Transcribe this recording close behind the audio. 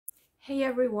Hey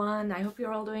everyone, I hope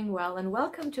you're all doing well and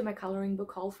welcome to my coloring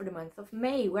book haul for the month of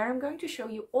May, where I'm going to show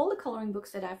you all the coloring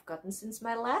books that I've gotten since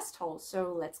my last haul,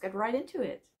 so let's get right into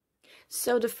it.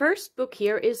 So the first book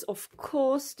here is of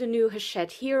course the new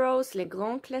Hachette Heroes, Les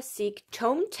Grands Classiques,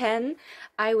 Tome 10.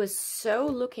 I was so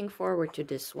looking forward to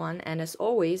this one, and as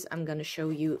always I'm going to show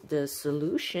you the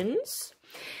solutions.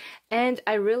 And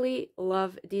I really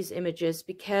love these images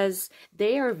because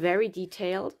they are very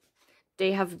detailed.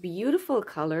 They have beautiful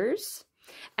colors,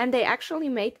 and they actually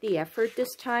made the effort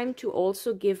this time to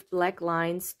also give black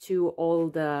lines to all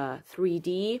the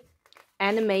 3D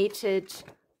animated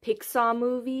Pixar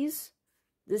movies.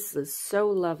 This is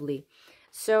so lovely.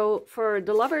 So for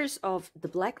the lovers of the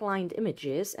black lined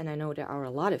images, and I know there are a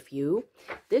lot of you,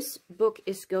 this book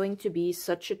is going to be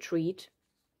such a treat.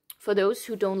 For those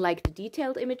who don't like the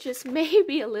detailed images,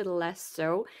 maybe a little less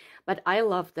so, but I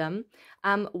love them.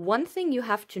 One thing you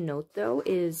have to note though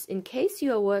is in case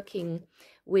you are working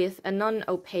with a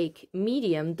non-opaque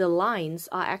medium, the lines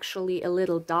are actually a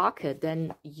little darker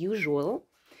than usual.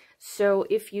 So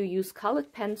if you use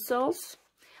colored pencils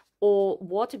or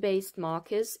water-based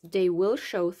markers, they will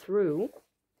show through.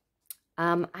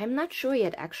 I'm not sure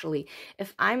yet, actually,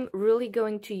 if I'm really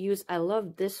going to use, I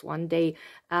love this one. They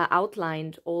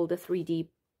outlined all the 3D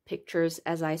pictures,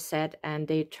 as I said, and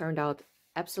they turned out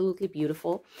absolutely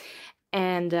beautiful.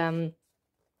 And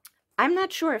I'm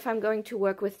not sure if I'm going to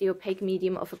work with the opaque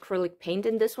medium of acrylic paint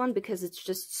in this one, because it's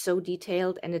just so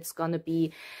detailed and it's gonna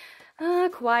be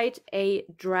quite a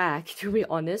drag, to be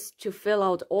honest, to fill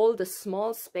out all the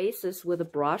small spaces with a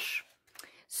brush.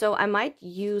 So I might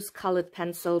use colored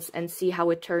pencils and see how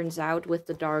it turns out with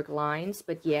the dark lines.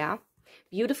 But yeah,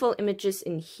 beautiful images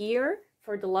in here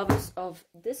for the lovers of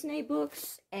Disney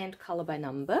books and color by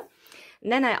number.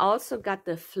 And then I also got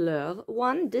the Fleur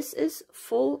one. This is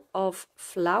full of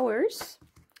flowers,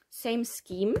 same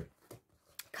scheme,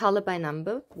 color by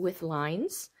number with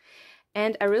lines.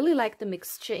 And I really like the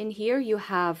mixture in here. You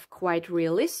have quite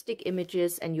realistic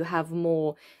images and you have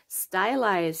more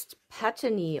stylized,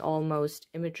 patterny almost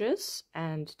images.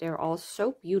 And they're all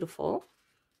so beautiful.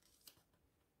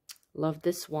 Love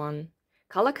this one.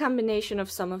 Color combination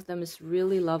of some of them is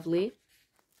really lovely.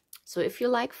 So if you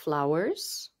like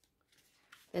flowers,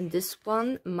 then this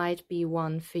one might be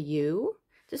one for you.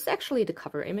 This is actually the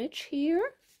cover image here.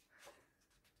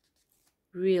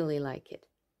 Really like it.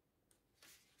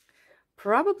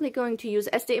 Probably going to use,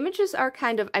 as the images are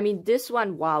kind of, I mean, this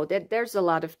one, wow, there's a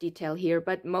lot of detail here,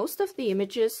 but most of the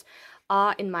images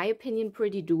are, in my opinion,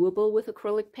 pretty doable with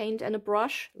acrylic paint and a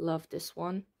brush. Love this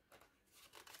one.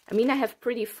 I mean, I have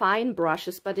pretty fine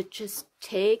brushes, but it just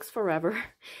takes forever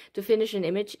to finish an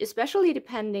image, especially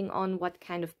depending on what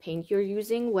kind of paint you're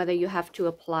using, whether you have to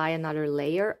apply another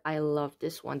layer. I love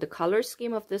this one. The color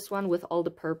scheme of this one with all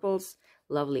the purples,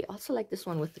 lovely. Also like this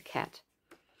one with the cat.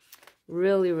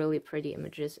 Really, really pretty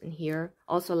images in here.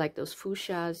 Also like those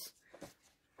fuchsias.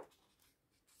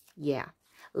 Yeah.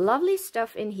 Lovely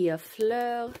stuff in here.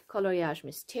 Fleur Coloriage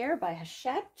Mystère by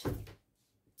Hachette.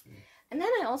 And then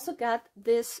I also got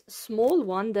this small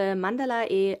one, the Mandala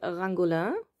et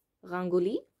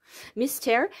Rangoli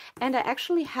Mystère. And I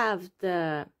actually have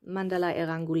the Mandala et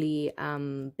Rangoli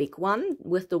big one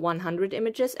with the 100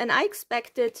 images. And I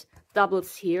expected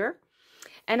doubles here.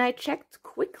 And I checked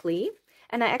quickly.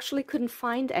 And I actually couldn't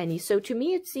find any. So to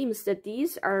me, it seems that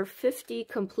these are 50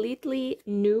 completely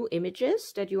new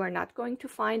images that you are not going to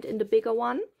find in the bigger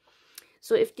one.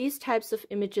 So if these types of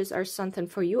images are something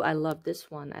for you, I love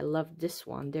this one. I love this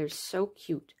one. They're so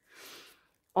cute.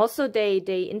 Also, they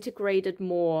integrated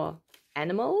more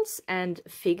animals and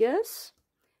figures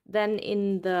than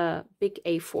in the big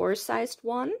A4 sized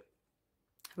one.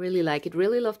 Really like it.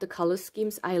 Really love the color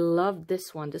schemes. I love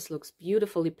this one. This looks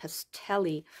beautifully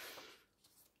pastel-y.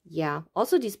 Yeah,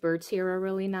 also these birds here are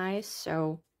really nice,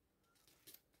 so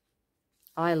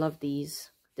I love these.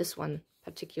 This one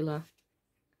particular,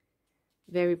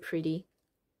 very pretty.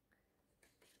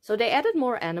 So they added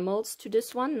more animals to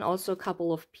this one and also a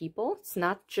couple of people. It's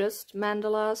not just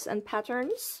mandalas and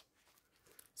patterns.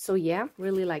 So yeah,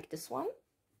 really like this one.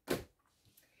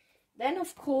 Then,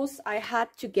 of course, I had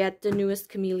to get the newest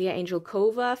Camellia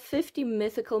Angelkova 50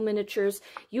 mythical miniatures.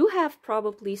 You have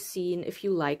probably seen, if you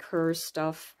like her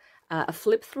stuff, a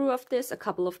flip-through of this. A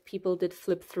couple of people did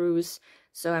flip-throughs,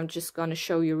 so I'm just going to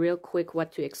show you real quick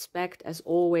what to expect. As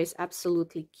always,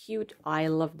 absolutely cute. I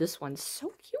love this one.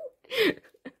 So cute.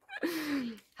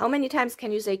 How many times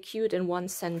can you say cute in one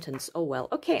sentence? Oh, well.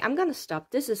 Okay, I'm going to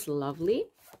stop. This is lovely.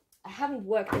 I haven't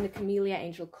worked in the Camellia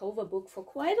Angel Cova book for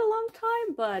quite a long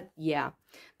time, but yeah,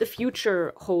 the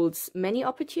future holds many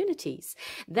opportunities.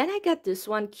 Then I got this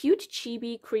one, Cute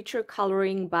Chibi Creature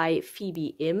Coloring by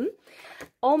Phoebe Im.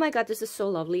 Oh my god, this is so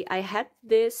lovely. I had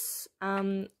this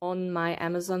on my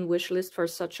Amazon wishlist for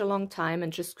such a long time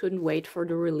and just couldn't wait for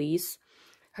the release.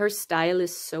 Her style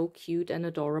is so cute and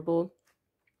adorable.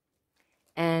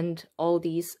 And all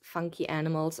these funky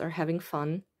animals are having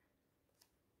fun.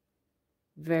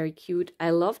 Very cute. I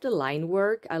love the line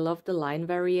work. I love the line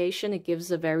variation. It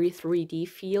gives a very 3D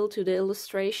feel to the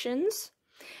illustrations.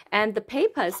 And the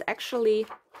paper is actually,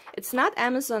 it's not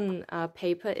Amazon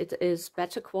paper. It is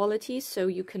better quality, so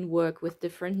you can work with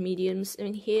different mediums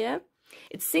in here.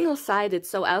 It's single-sided,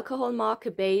 so alcohol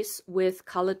marker base with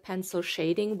colored pencil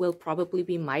shading will probably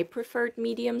be my preferred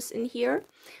mediums in here.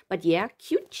 But yeah,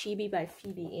 Cute Chibi by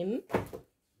Phoebe Im.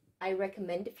 I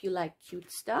recommend if you like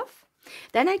cute stuff.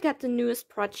 Then I got the newest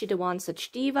Prachy the One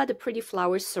Such Diva, the Pretty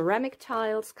Flowers ceramic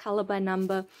tiles, color by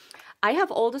number. I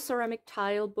have all the ceramic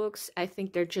tile books. I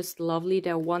think they're just lovely.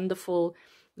 They're wonderful,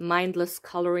 mindless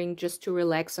coloring just to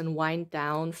relax and wind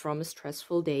down from a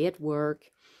stressful day at work.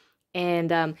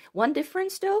 And one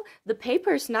difference though, the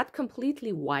paper is not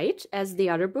completely white as the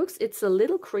other books. It's a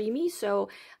little creamy, so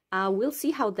we'll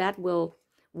see how that will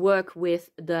work with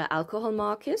the alcohol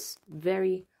markers.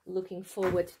 Very looking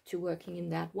forward to working in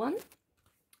that one.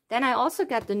 Then I also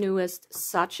got the newest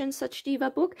Such and Such Diva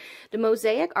book, the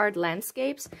Mosaic Art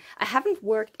Landscapes. I haven't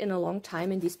worked in a long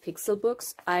time in these pixel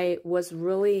books. I was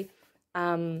really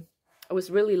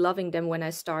loving them when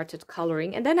I started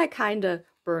coloring, and then I kind of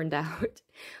burned out.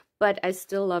 But I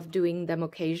still love doing them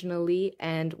occasionally.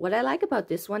 And what I like about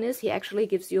this one is he actually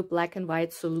gives you a black and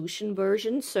white solution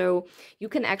version. So you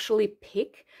can actually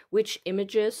pick which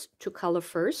images to color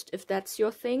first, if that's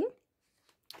your thing.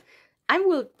 I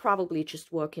will probably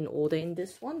just work in order in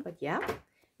this one, but yeah,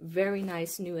 very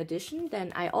nice new addition.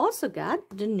 Then I also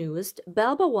got the newest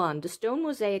Belba one, the Stone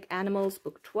Mosaic Animals,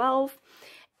 book 12.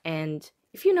 And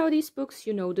if you know these books,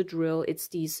 you know the drill. It's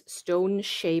these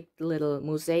stone-shaped little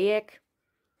mosaic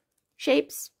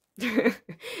shapes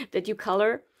that you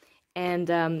color. And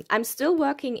I'm still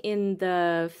working in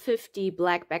the 50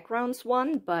 black backgrounds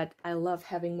one, but I love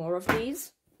having more of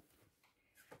these.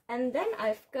 And then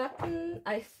I've gotten,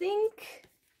 I think,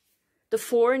 the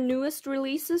 4 newest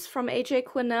releases from AJ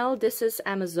Quinnell. This is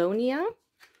Amazonia.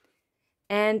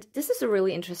 And this is a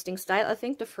really interesting style. I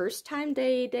think the first time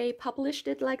they published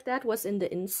it like that was in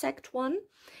the insect one.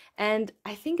 And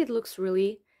I think it looks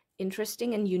really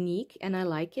interesting and unique, and I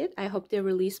like it. I hope they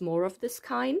release more of this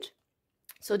kind.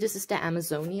 So this is the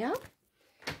Amazonia.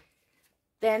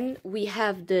 Then we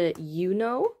have the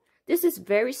Yuno. This is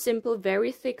very simple,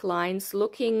 very thick lines,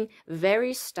 looking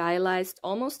very stylized,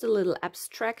 almost a little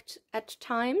abstract at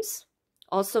times.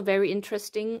 Also very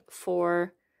interesting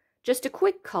for just a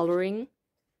quick coloring.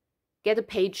 Get a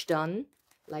page done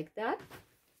like that.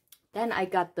 Then I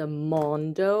got the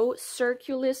Mondo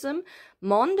Circulism.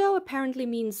 Mondo apparently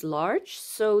means large,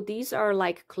 so these are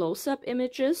like close-up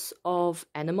images of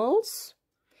animals.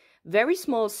 Very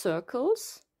small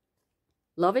circles.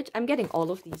 Love it. I'm getting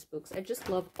all of these books. I just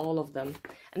love all of them.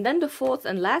 And then the 4th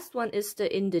and last one is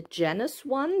the Indigenous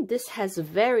one. This has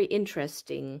very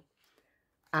interesting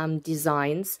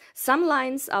designs. Some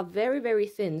lines are very, very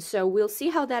thin, so we'll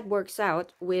see how that works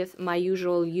out with my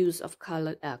usual use of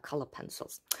color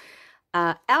pencils.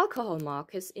 Alcohol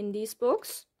markers in these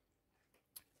books.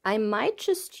 I might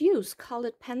just use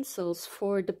colored pencils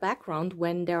for the background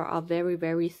when there are very,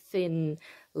 very thin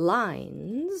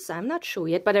lines. I'm not sure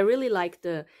yet, but I really like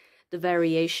the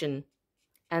variation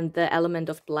and the element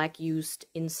of black used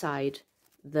inside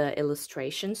the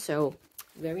illustration. So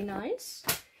very nice.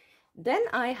 Then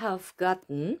I have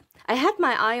gotten, I had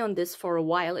my eye on this for a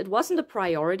while. It wasn't a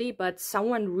priority, but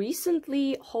someone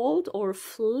recently hauled or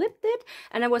flipped it,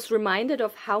 and I was reminded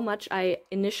of how much I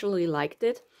initially liked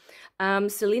it.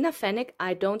 Selina Fennick,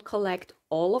 I don't collect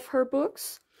all of her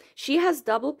books. She has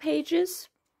double pages,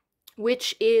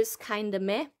 which is kind of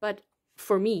meh, but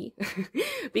for me,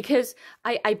 because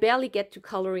I barely get to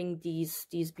coloring these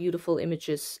beautiful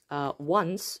images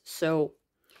once, so...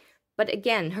 But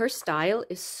again, her style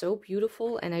is so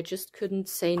beautiful, and I just couldn't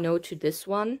say no to this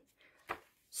one.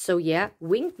 So yeah,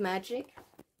 Winged Magic.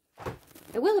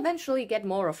 I will eventually get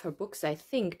more of her books, I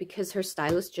think, because her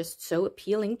style is just so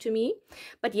appealing to me.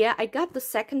 But yeah, I got the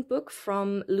second book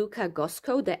from Luca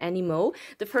Gosco, the Animo.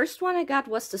 The first one I got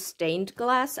was the stained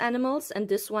glass animals, and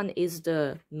this one is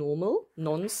the normal,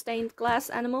 non-stained glass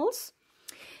animals.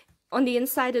 On the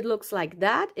inside, it looks like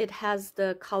that. It has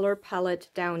the color palette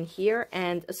down here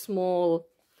and a small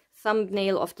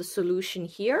thumbnail of the solution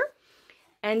here.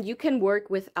 And you can work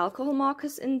with alcohol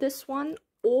markers in this one,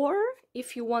 or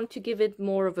if you want to give it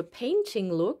more of a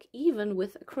painting look, even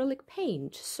with acrylic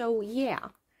paint. So yeah,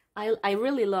 I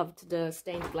really loved the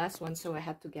stained glass one, so I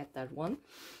had to get that one.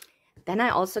 Then I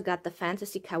also got the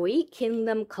Fantasy Kawaii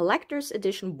Kingdom Collector's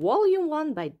Edition Volume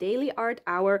 1 by Daily Art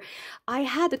Hour. I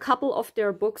had a couple of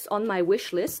their books on my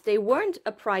wish list. They weren't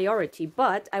a priority,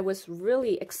 but I was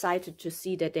really excited to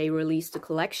see that they released the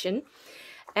collection.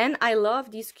 And I love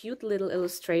these cute little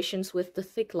illustrations with the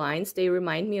thick lines. They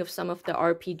remind me of some of the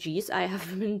RPGs I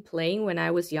have been playing when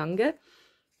I was younger.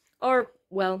 Or,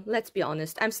 well, let's be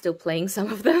honest, I'm still playing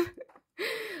some of them.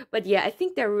 But yeah, I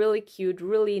think they're really cute,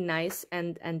 really nice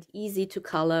and easy to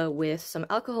color with some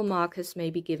alcohol markers,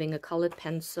 maybe giving a colored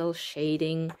pencil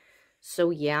shading.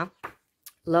 So yeah,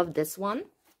 love this one.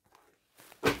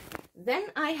 Then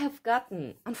I have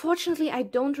gotten, unfortunately I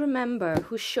don't remember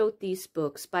who showed these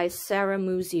books, by Sarah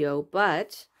Muzio,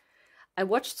 but I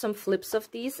watched some flips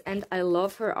of these and I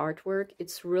love her artwork.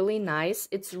 It's really nice.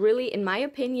 It's really, in my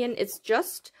opinion, it's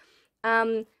just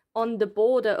on the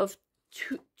border of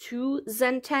too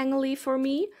Zentangle for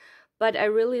me, but I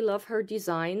really love her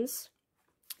designs.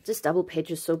 This double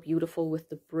page is so beautiful with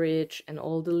the bridge and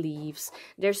all the leaves.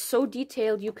 They're so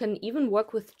detailed. You can even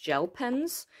work with gel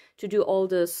pens to do all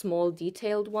the small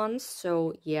detailed ones.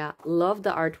 So yeah, love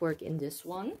the artwork in this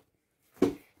one.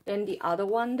 Then the other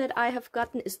one that I have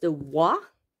gotten is the Wa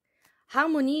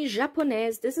Harmonie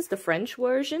Japonaise. This is the French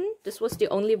version. This was the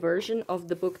only version of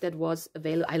the book that was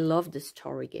available. I love this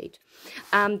Torigate.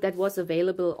 That was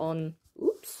available on,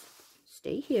 oops,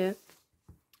 stay here,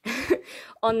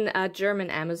 on German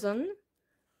Amazon.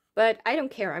 But I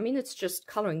don't care. I mean, it's just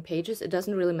coloring pages. It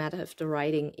doesn't really matter if the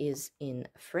writing is in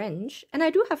French. And I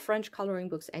do have French coloring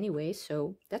books anyway,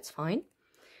 so that's fine.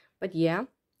 But yeah,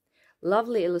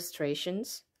 lovely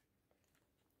illustrations.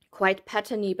 Quite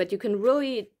patterny, but you can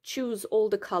really choose all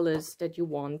the colors that you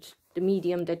want, the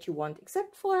medium that you want,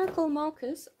 except for alcohol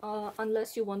markers,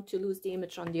 unless you want to lose the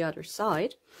image on the other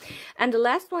side. And the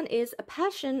last one is A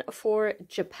Passion for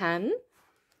Japan.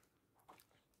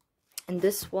 And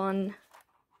this one,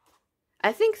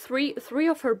 I think three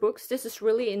of her books, this is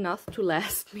really enough to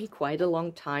last me quite a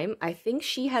long time. I think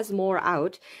she has more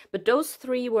out, but those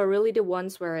three were really the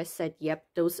ones where I said, yep,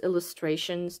 those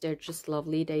illustrations, they're just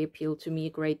lovely. They appeal to me a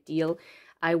great deal.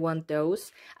 I want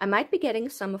those. I might be getting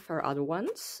some of her other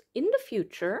ones in the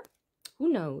future. Who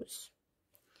knows?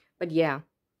 But yeah,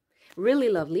 really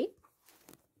lovely.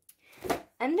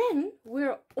 And then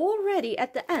we're already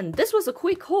at the end. This was a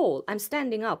quick haul. I'm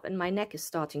standing up and my neck is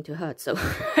starting to hurt, so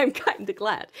I'm kind of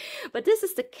glad. But this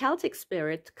is the Celtic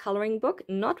Spirit coloring book,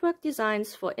 Knotwork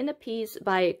Designs for Inner Peace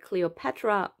by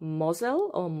Cleopatra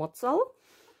Mosel or Motzel.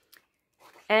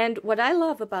 And what I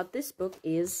love about this book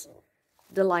is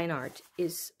the line art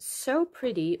is so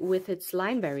pretty with its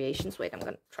line variations. Wait, I'm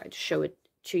going to try to show it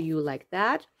to you like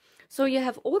that. So you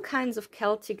have all kinds of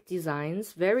Celtic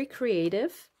designs, very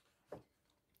creative,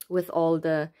 with all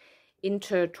the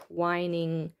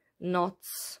intertwining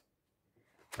knots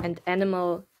and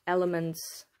animal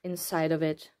elements inside of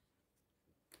it.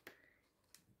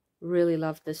 Really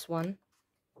love this one.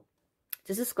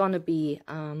 This is gonna be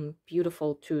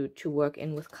beautiful to work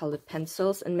in with colored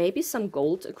pencils and maybe some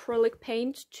gold acrylic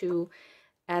paint to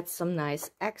add some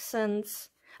nice accents.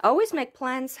 I always make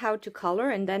plans how to color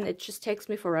and then it just takes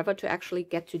me forever to actually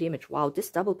get to the image. Wow, this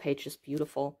double page is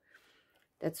beautiful.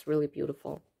 That's really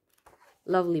beautiful.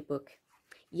 Lovely book.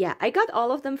 Yeah, I got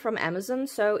all of them from Amazon,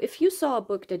 so if you saw a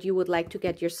book that you would like to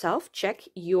get yourself, check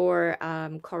your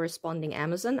corresponding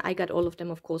Amazon. I got all of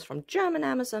them, of course, from German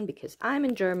Amazon because I'm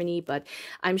in Germany, but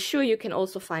I'm sure you can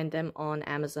also find them on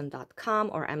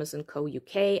Amazon.com or Amazon Co.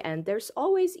 UK, and there's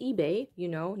always eBay, you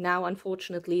know. Now,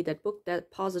 unfortunately, that book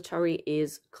depository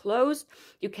is closed.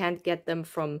 You can't get them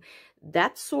from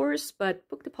that source, but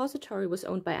Book Depository was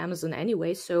owned by Amazon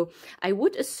anyway, so I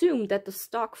would assume that the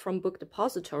stock from Book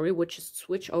Depository would just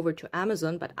switch over to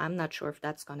Amazon, but I'm not sure if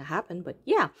that's gonna happen. But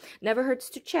yeah, never hurts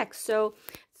to check. So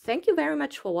thank you very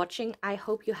much for watching. I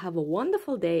hope you have a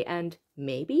wonderful day and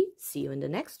maybe see you in the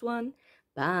next one.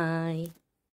 Bye.